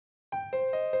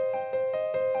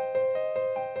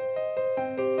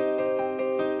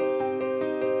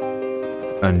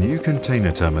A new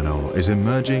container terminal is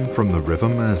emerging from the River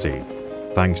Mersey,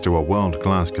 thanks to a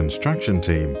world-class construction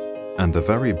team and the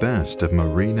very best of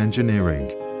marine engineering.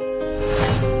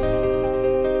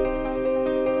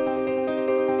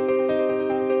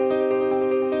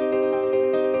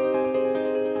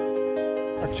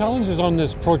 Our challenges on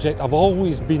this project have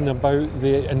always been about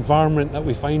the environment that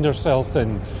we find ourselves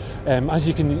in. As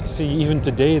you can see, even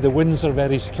today the winds are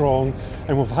very strong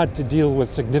and we've had to deal with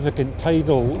significant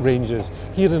tidal ranges.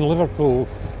 Here in Liverpool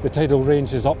the tidal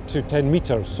range is up to 10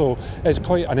 metres, so it's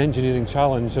quite an engineering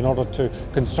challenge in order to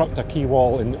construct a quay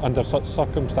wall under such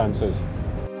circumstances.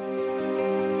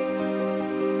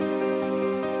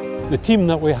 The team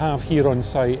that we have here on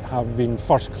site have been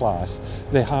first class.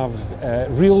 They have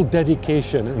real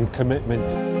dedication and commitment.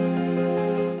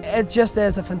 It just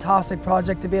is a fantastic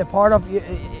project to be a part of.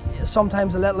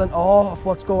 Sometimes a little in awe of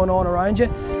what's going on around you.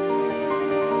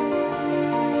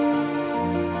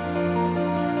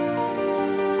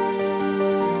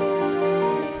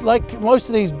 Like most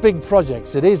of these big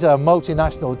projects, it is a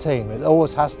multinational team. It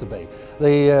always has to be.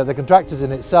 The contractors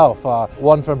in itself are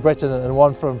one from Britain and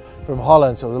one from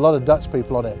Holland, so there's a lot of Dutch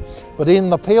people on it. But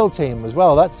in the Peel team as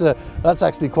well, that's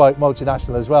actually quite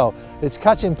multinational as well. It's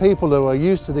catching people who are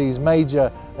used to these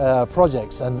major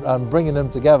projects and bringing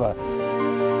them together.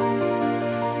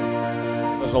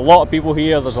 There's a lot of people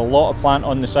here, there's a lot of plant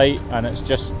on the site, and it's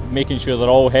just making sure they're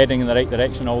all heading in the right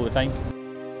direction all the time.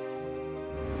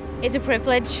 It's a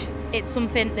privilege. It's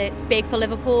something that's big for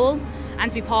Liverpool,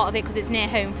 and to be part of it because it's near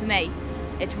home for me,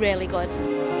 it's really good.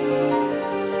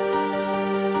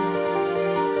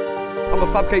 I'm a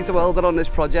fabricator welder on this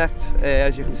project,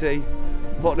 as you can see,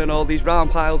 putting in all these round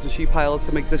piles and sheet piles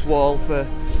to make this wall for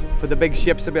the big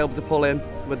ships to be able to pull in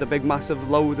with the big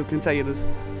massive load of containers,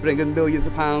 bringing millions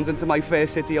of pounds into my fair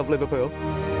city of Liverpool.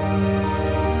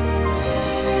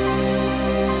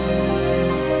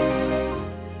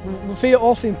 We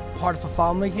all feel part of a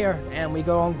family here, and we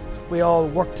all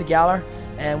work together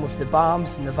with the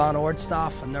BAMs and the Van Ord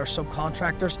staff and their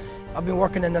subcontractors. I've been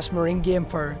working in this marine game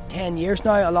for 10 years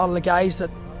now. A lot of the guys that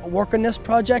work on this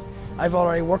project, I've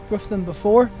already worked with them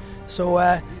before. So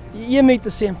you meet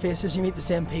the same faces, you meet the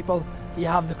same people, you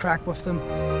have the crack with them.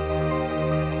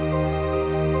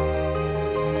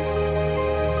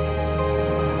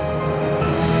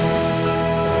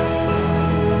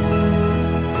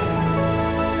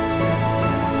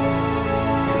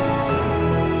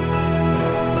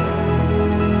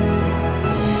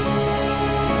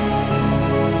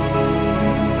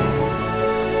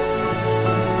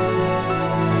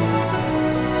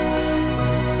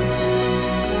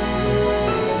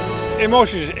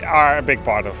 Emotions are a big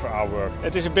part of our work.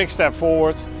 It is a big step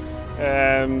forward.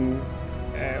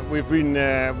 We've been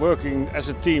working as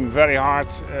a team very hard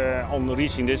on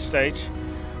reaching this stage,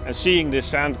 and seeing this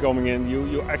sand coming in,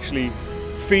 you actually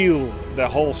feel the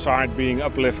whole site being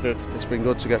uplifted. It's been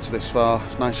good to get to this far.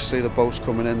 It's nice to see the boats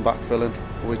coming in, backfilling.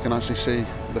 We can actually see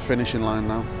the finishing line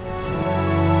now.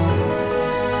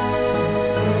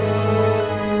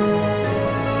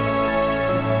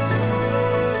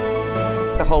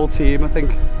 The whole team, I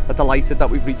think, are delighted that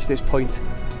we've reached this point.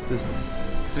 There's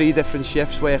 3 different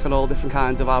shifts working all different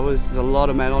kinds of hours. There's a lot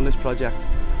of men on this project,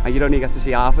 and you only get to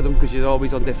see half of them because you're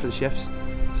always on different shifts.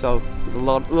 So there's a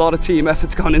lot of team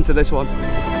effort's gone into this one.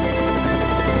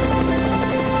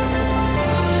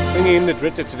 Bringing in the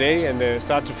dredger today and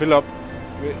start to fill up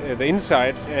the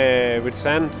inside with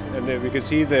sand, and we can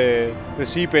see the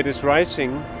seabed is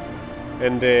rising,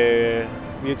 and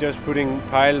we are just putting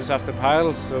piles after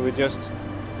piles. So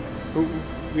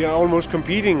we are almost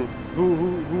competing who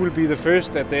will be the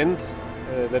first at the end,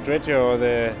 the dredger or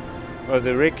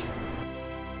the rig.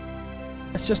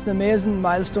 It's just an amazing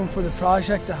milestone for the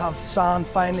project to have sand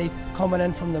finally coming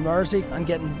in from the Mersey and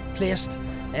getting placed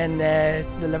in the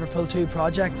Liverpool 2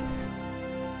 project.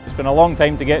 It's been a long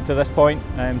time to get to this point,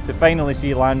 and to finally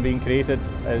see land being created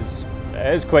is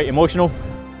quite emotional.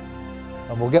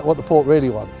 And we'll get what the port really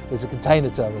want, is a container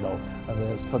terminal, and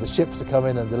it's for the ships to come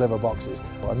in and deliver boxes.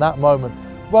 And that moment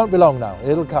won't be long now,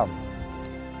 it'll come.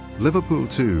 Liverpool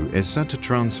 2 is set to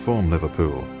transform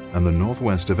Liverpool and the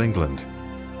northwest of England.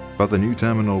 But the new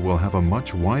terminal will have a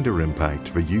much wider impact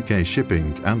for UK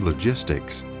shipping and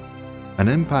logistics, an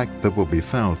impact that will be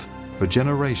felt for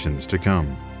generations to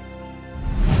come.